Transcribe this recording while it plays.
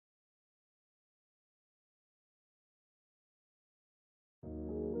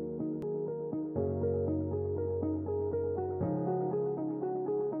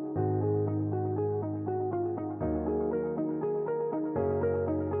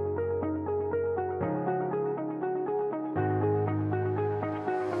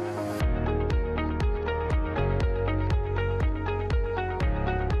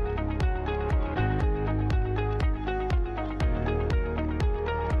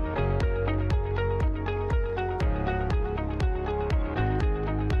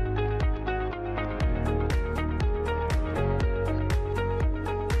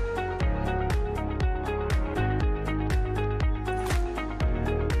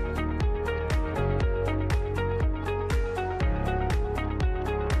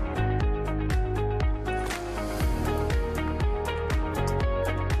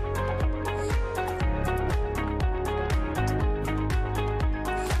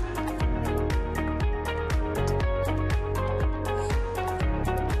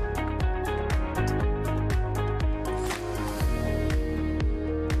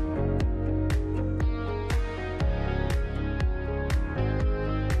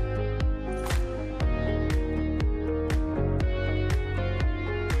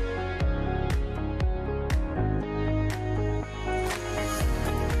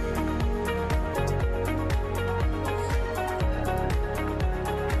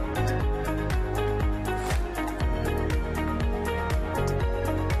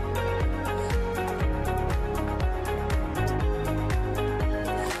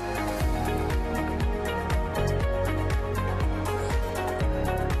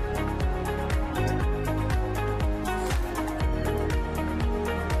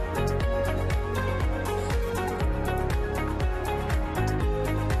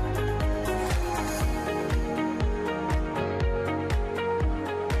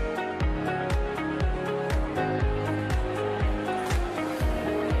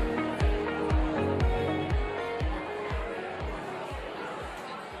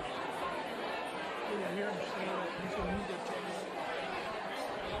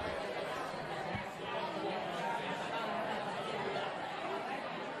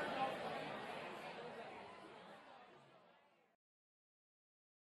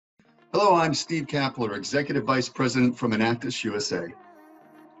Hello, I'm Steve Kapler, Executive Vice President from Enactus, USA.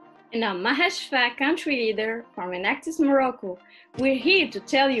 And I'm Mahesh Fak, Country Leader from Enactus, Morocco. We're here to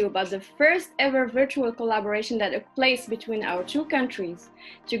tell you about the first ever virtual collaboration that took place between our two countries.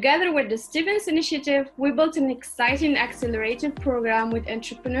 Together with the Stevens Initiative, we built an exciting accelerated program with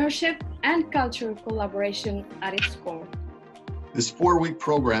entrepreneurship and cultural collaboration at its core. This 4-week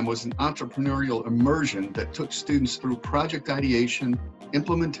program was an entrepreneurial immersion that took students through project ideation,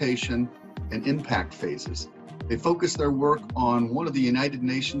 implementation, and impact phases. They focused their work on one of the United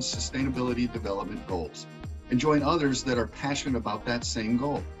Nations Sustainability Development Goals and join others that are passionate about that same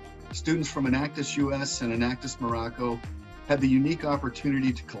goal. Students from Enactus US and Enactus Morocco had the unique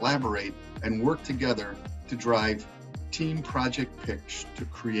opportunity to collaborate and work together to drive team project pitch to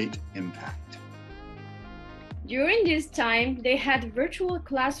create impact. During this time, they had virtual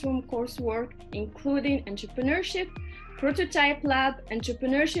classroom coursework, including entrepreneurship, prototype lab,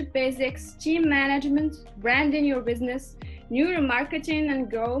 entrepreneurship basics, team management, branding your business, neuromarketing and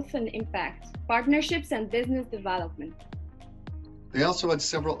growth and impact, partnerships and business development. They also had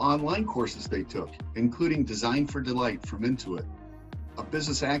several online courses they took, including Design for Delight from Intuit, a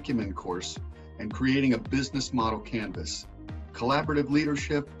business acumen course, and creating a business model canvas, collaborative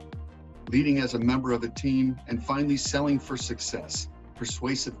leadership, leading as a member of a team, and finally selling for success,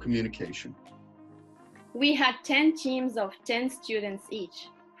 persuasive communication. We had 10 teams of 10 students each,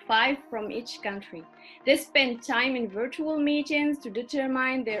 5 from each country. They spent time in virtual meetings to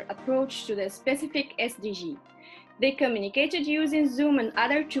determine their approach to the specific SDG. They communicated using Zoom and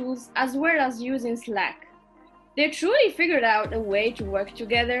other tools, as well as using Slack. They truly figured out a way to work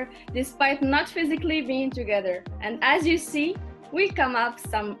together despite not physically being together. And as you see, we come up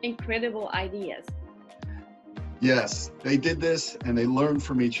with some incredible ideas. Yes, they did this and they learned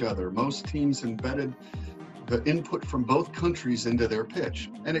from each other. Most teams embedded the input from both countries into their pitch,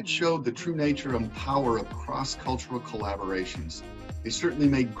 and it showed the true nature and power of cross-cultural collaborations. They certainly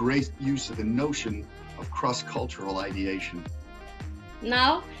made great use of the notion of cross-cultural ideation.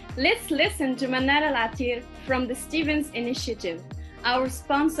 Now, let's listen to Manara Latir from the Stevens Initiative, our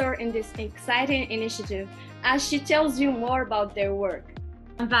sponsor in this exciting initiative, as she tells you more about their work.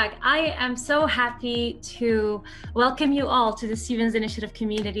 I'm back. I am so happy to welcome you all to the Stevens Initiative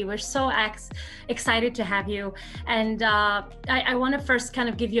community. We're so excited to have you. And I want to first kind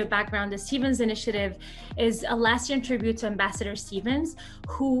of give you a background. The Stevens Initiative is a last-year tribute to Ambassador Stevens,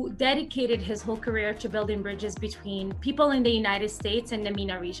 who dedicated his whole career to building bridges between people in the United States and the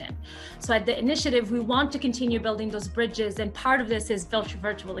MENA region. So at the initiative, we want to continue building those bridges, and part of this is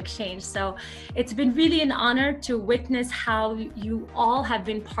virtual exchange. So it's been really an honor to witness how you all have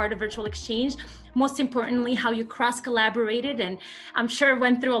been part of virtual exchange. Most importantly, how you cross-collaborated, and I'm sure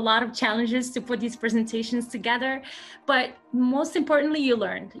went through a lot of challenges to put these presentations together. But most importantly, you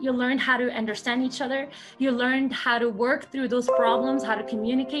learned how to understand each other. You learned how to work through those problems, how to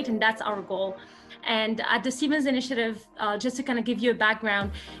communicate, and that's our goal. And at the Stevens Initiative, just to kind of give you a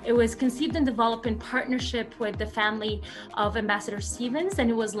background, it was conceived and developed in partnership with the family of Ambassador Stevens, and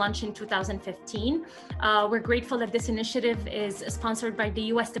it was launched in 2015. We're grateful that this initiative is sponsored by the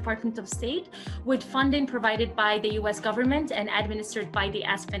U.S. Department of State, with funding provided by the U.S. government and administered by the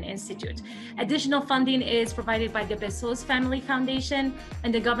Aspen Institute. Additional funding is provided by the Bezos Family Foundation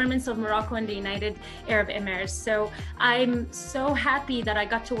and the governments of Morocco and the United Arab Emirates. So I'm so happy that I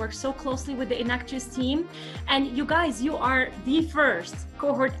got to work so closely with the Enactus team. And you guys, you are the first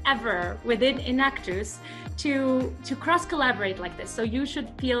cohort ever within Enactus to cross-collaborate like this. So you should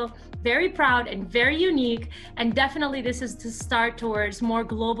feel very proud and very unique. And definitely this is to start towards more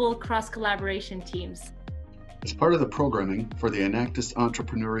global cross-collaboration teams. As part of the programming for the Enactus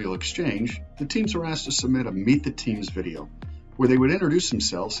Entrepreneurial Exchange, the teams were asked to submit a Meet the Teams video, where they would introduce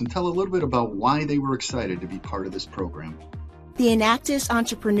themselves and tell a little bit about why they were excited to be part of this program. The Enactus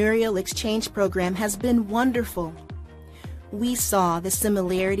Entrepreneurial Exchange Program has been wonderful. We saw the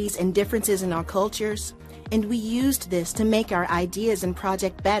similarities and differences in our cultures, and we used this to make our ideas and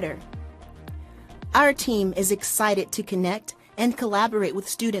project better. Our team is excited to connect and collaborate with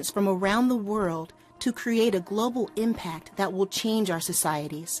students from around the world to create a global impact that will change our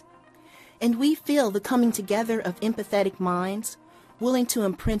societies. And we feel the coming together of empathetic minds, willing to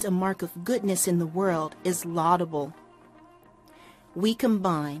imprint a mark of goodness in the world, is laudable. We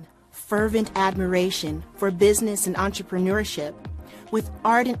combine fervent admiration for business and entrepreneurship with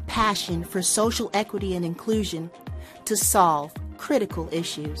ardent passion for social equity and inclusion to solve critical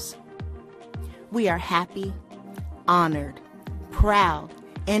issues. We are happy, honored, proud,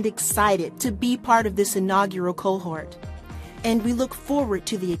 and excited to be part of this inaugural cohort, and we look forward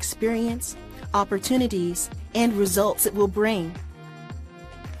to the experience, opportunities, and results it will bring.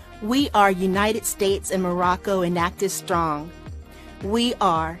 We are United States and Morocco Enactus strong. We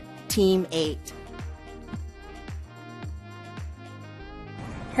are Team 8.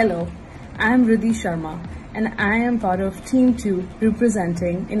 Hello, I am Riddhi Sharma and I am part of Team 2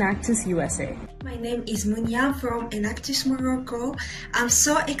 representing Enactus USA. My name is Munia from Enactus Morocco. I'm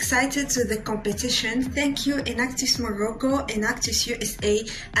so excited to the competition. Thank you Enactus Morocco, Enactus USA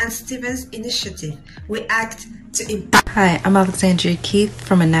and Stevens Initiative. We act to impact. Hi, I'm Alexandria Keith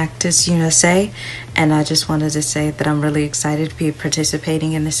from Enactus USA, and I just wanted to say that I'm really excited to be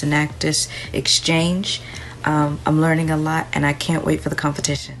participating in this Enactus exchange. I'm learning a lot and I can't wait for the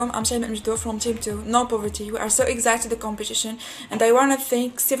competition. I'm Shayma Mjdo from Team 2, No Poverty. We are so excited the competition, and I want to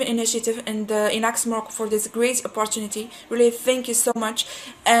thank Stevens Initiative and Enactus Morocco for this great opportunity. Really thank you so much,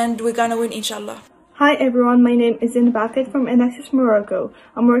 and we're gonna win inshallah. Hi everyone, my name is Zainab Akid from Enactus Morocco.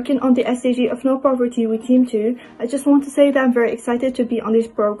 I'm working on the SDG of No Poverty with Team 2. I just want to say that I'm very excited to be on this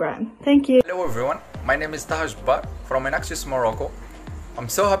program. Thank you. Hello everyone, my name is Tahaj Bar from Enactus Morocco. I'm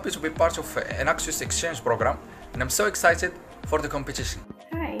so happy to be part of Enactus exchange program, and I'm so excited for the competition.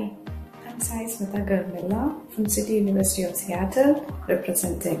 Hi, I'm Saismita Garmilla from City University of Seattle,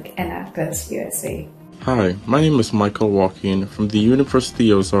 representing Enactus USA. Hi, my name is Michael Walkin from the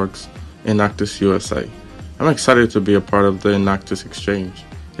University of Ozarks, Enactus USA. I'm excited to be a part of the Enactus exchange.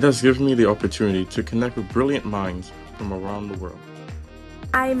 It has given me the opportunity to connect with brilliant minds from around the world.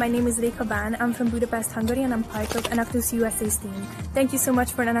 Hi, my name is Reika Ban. I'm from Budapest, Hungary, and I'm part of Enactus USA's team. Thank you so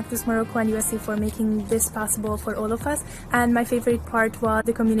much for Enactus Morocco and USA for making this possible for all of us. And my favorite part was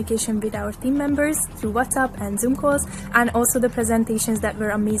the communication with our team members through WhatsApp and Zoom calls, and also the presentations that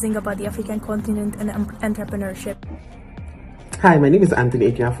were amazing about the African continent and entrepreneurship. Hi, my name is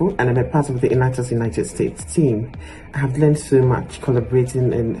Anthony Ekiafu, and I'm a part of the Enactus United States team. I have learned so much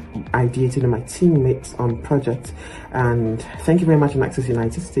collaborating and ideating with my teammates on projects, and thank you very much Enactus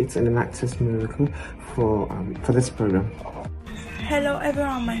United States and Enactus Morocco for this program. Hello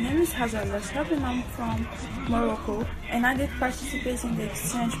everyone, my name is Hazal Lashab and I'm from Morocco, and I did participate in the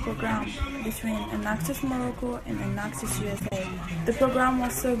exchange program between Enactus Morocco and Enactus USA. The program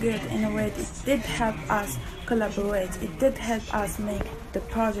was so good in a way it did help us collaborate, it did help us make the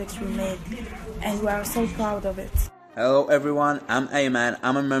projects we made, and we are so proud of it. Hello everyone, I'm Ayman.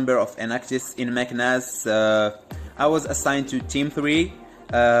 I'm a member of Enactus in Meknès. I was assigned to Team 3.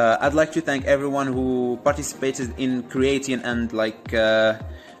 I'd like to thank everyone who participated in creating and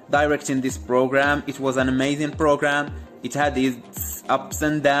directing this program. It was an amazing program. It had its ups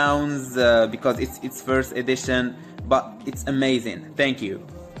and downs because it's its first edition, but it's amazing. Thank you.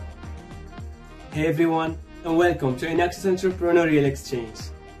 Hey everyone, and welcome to Enactus Entrepreneurial Exchange.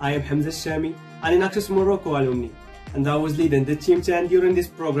 I am Hamza Shami, an Enactus Morocco alumni, and I was leading the Team 10 during this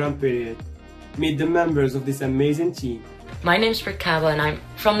program period. Meet the members of this amazing team. My name is Kaba and I'm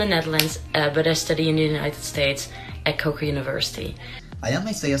from the Netherlands, but I study in the United States at Coker University. I am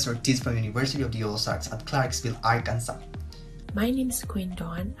Isaiah Ortiz from University of the Ozarks at Clarksville, Arkansas. My name is Quinn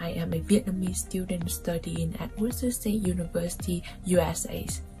Dawn. I am a Vietnamese student studying at Worcester State University, USA.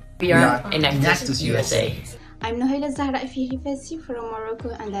 We are Enactus USA. I'm Nohela Zahra Ifirifesi from Morocco,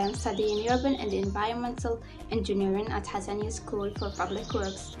 and I am studying urban and environmental engineering at Hassania School for Public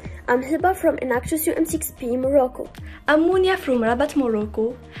Works. I'm Hiba from Enactus UM6P, Morocco. I'm Munia from Rabat,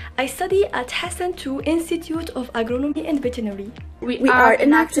 Morocco. I study at Hassan II Institute of Agronomy and Veterinary. We are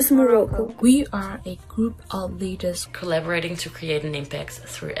Enactus Morocco. We are a group of leaders collaborating to create an impact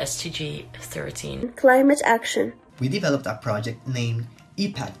through SDG 13. Climate action. We developed a project named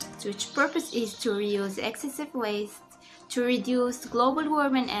EPAT, which purpose is to reuse excessive waste to reduce global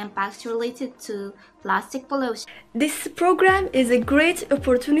warming impacts related to plastic pollution. This program is a great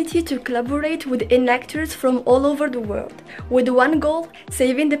opportunity to collaborate with enactors from all over the world, with one goal: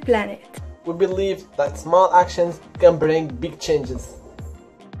 saving the planet. We believe that small actions can bring big changes.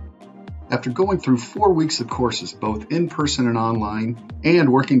 After going through 4 weeks of courses, both in person and online,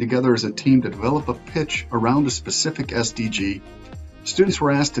 and working together as a team to develop a pitch around a specific SDG, students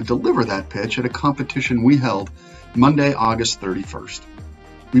were asked to deliver that pitch at a competition we held Monday, August 31st.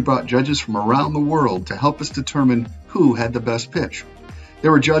 We brought judges from around the world to help us determine who had the best pitch. They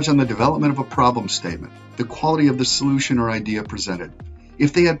were judged on the development of a problem statement, the quality of the solution or idea presented,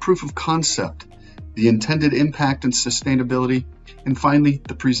 if they had proof of concept, the intended impact and sustainability, and finally,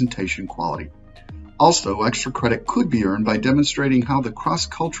 the presentation quality. Also, extra credit could be earned by demonstrating how the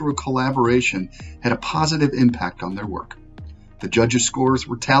cross-cultural collaboration had a positive impact on their work. The judges' scores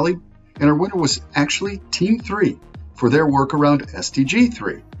were tallied, and our winner was actually Team 3 for their work around SDG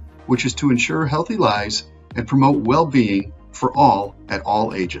 3, which is to ensure healthy lives and promote well-being for all at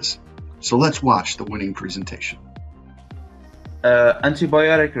all ages. So let's watch the winning presentation.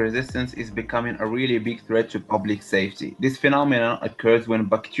 Antibiotic resistance is becoming a really big threat to public safety. This phenomenon occurs when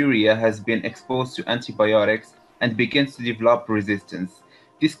bacteria has been exposed to antibiotics and begins to develop resistance.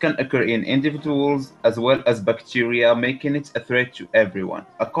 This can occur in individuals as well as bacteria, making it a threat to everyone.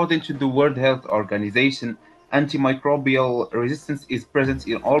 According to the World Health Organization, antimicrobial resistance is present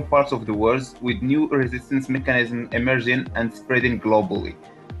in all parts of the world, with new resistance mechanisms emerging and spreading globally.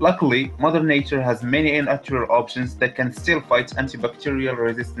 Luckily, Mother Nature has many natural options that can still fight antibacterial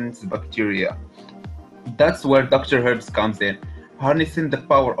resistant bacteria. That's where Dr. Herbs comes in, harnessing the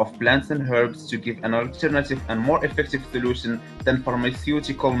power of plants and herbs to give an alternative and more effective solution than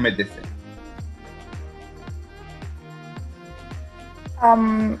pharmaceutical medicine.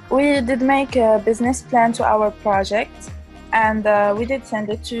 We did make a business plan to our project, and we did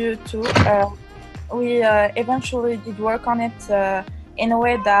send it to you too. We eventually did work on it in a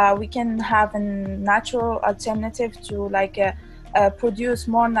way that we can have a natural alternative to produce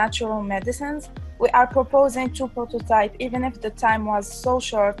more natural medicines. We are proposing to prototype, even if the time was so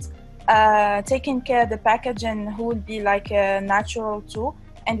short, taking care of the packaging who will be natural too.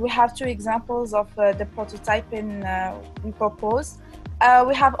 And we have 2 examples of the prototyping we propose.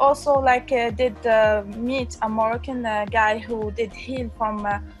 We have also did meet a Moroccan guy who did heal from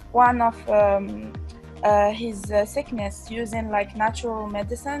one of his sickness using natural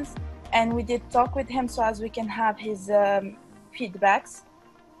medicines, and we did talk with him so as we can have his feedbacks.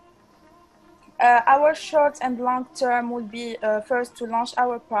 Our short and long term will be first to launch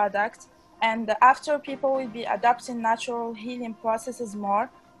our product, and after people will be adopting natural healing processes more,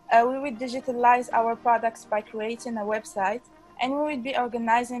 we will digitalize our products by creating a website, and we will be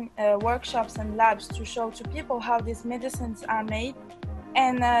organizing workshops and labs to show to people how these medicines are made.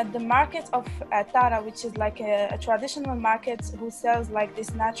 And the market of Tara, which is a traditional market who sells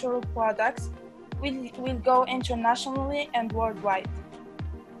these natural products, will go internationally and worldwide.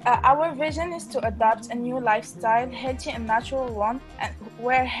 Our vision is to adopt a new lifestyle, healthy and natural one, and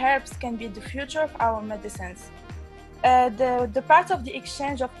where herbs can be the future of our medicines. The part of the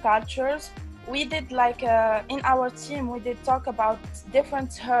exchange of cultures, we did in our team, we did talk about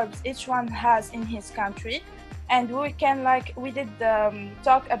different herbs each one has in his country. And we can we did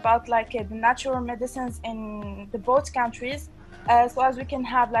talk about the natural medicines in the both countries, so as we can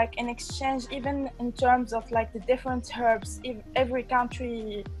have an exchange even in terms of the different herbs every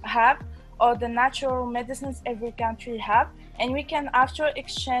country have, or the natural medicines every country have, and we can after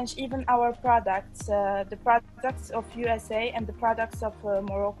exchange even our products, the products of USA and the products of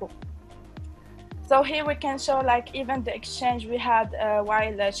Morocco. So here we can show even the exchange we had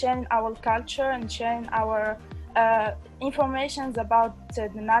while sharing our culture and sharing our informations about the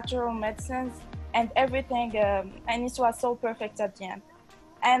natural medicines and everything, and it was so perfect at the end.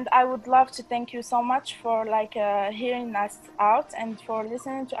 And I would love to thank you so much for hearing us out and for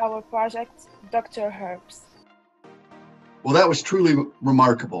listening to our project, Dr. Herbs. Well, that was truly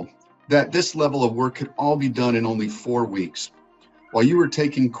remarkable, that this level of work could all be done in only 4 weeks, while you were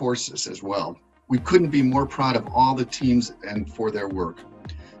taking courses as well. We couldn't be more proud of all the teams and for their work.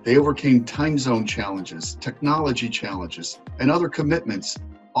 They overcame time zone challenges, technology challenges, and other commitments,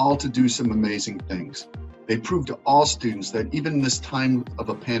 all to do some amazing things. They proved to all students that even in this time of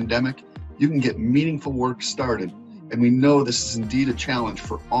a pandemic, you can get meaningful work started, and we know this is indeed a challenge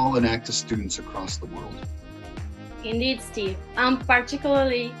for all Enactus students across the world. Indeed, Steve. I'm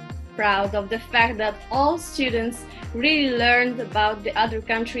particularly proud of the fact that all students really learned about the other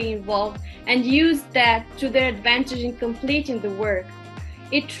country involved and used that to their advantage in completing the work.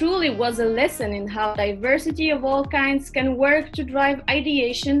 It truly was a lesson in how diversity of all kinds can work to drive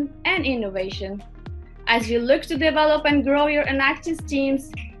ideation and innovation. As you look to develop and grow your Enactus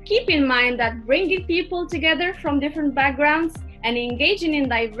teams, keep in mind that bringing people together from different backgrounds and engaging in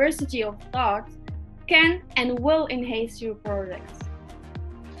diversity of thought can and will enhance your projects.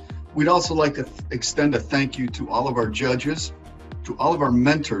 We'd also like to extend a thank you to all of our judges, to all of our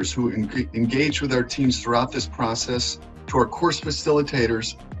mentors who engage with our teams throughout this process, to our course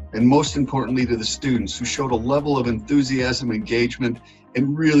facilitators, and most importantly to the students who showed a level of enthusiasm, engagement,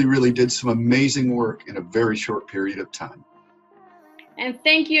 and really did some amazing work in a very short period of time. And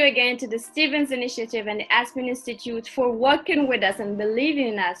thank you again to the Stevens Initiative and the Aspen Institute for working with us and believing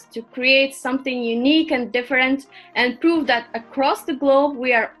in us to create something unique and different and prove that across the globe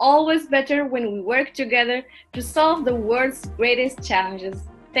we are always better when we work together to solve the world's greatest challenges.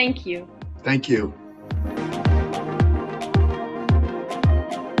 Thank you. Thank you.